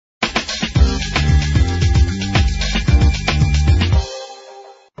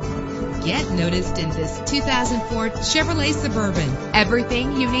noticed in this 2004 Chevrolet Suburban.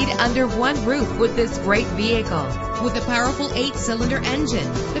 Everything you need under one roof with this great vehicle. With a powerful 8-cylinder engine,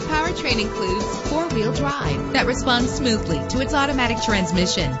 the powertrain includes 4-wheel drive that responds smoothly to its automatic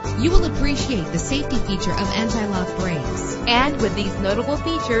transmission. You will appreciate the safety feature of anti-lock brakes. And with these notable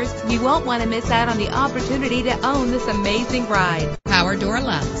features, you won't want to miss out on the opportunity to own this amazing ride. Power door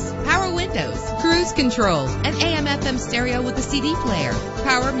locks, power windows, cruise control, an AM/FM stereo with a CD player,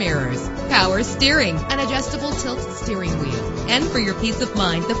 power mirrors, power steering, an adjustable tilt steering wheel. And for your peace of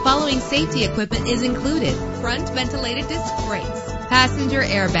mind, the following safety equipment is included: front ventilated disc brakes, passenger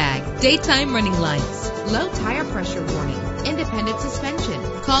airbag, daytime running lights, low tire pressure warning, independent suspension.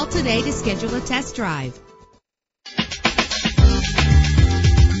 Call today to schedule a test drive.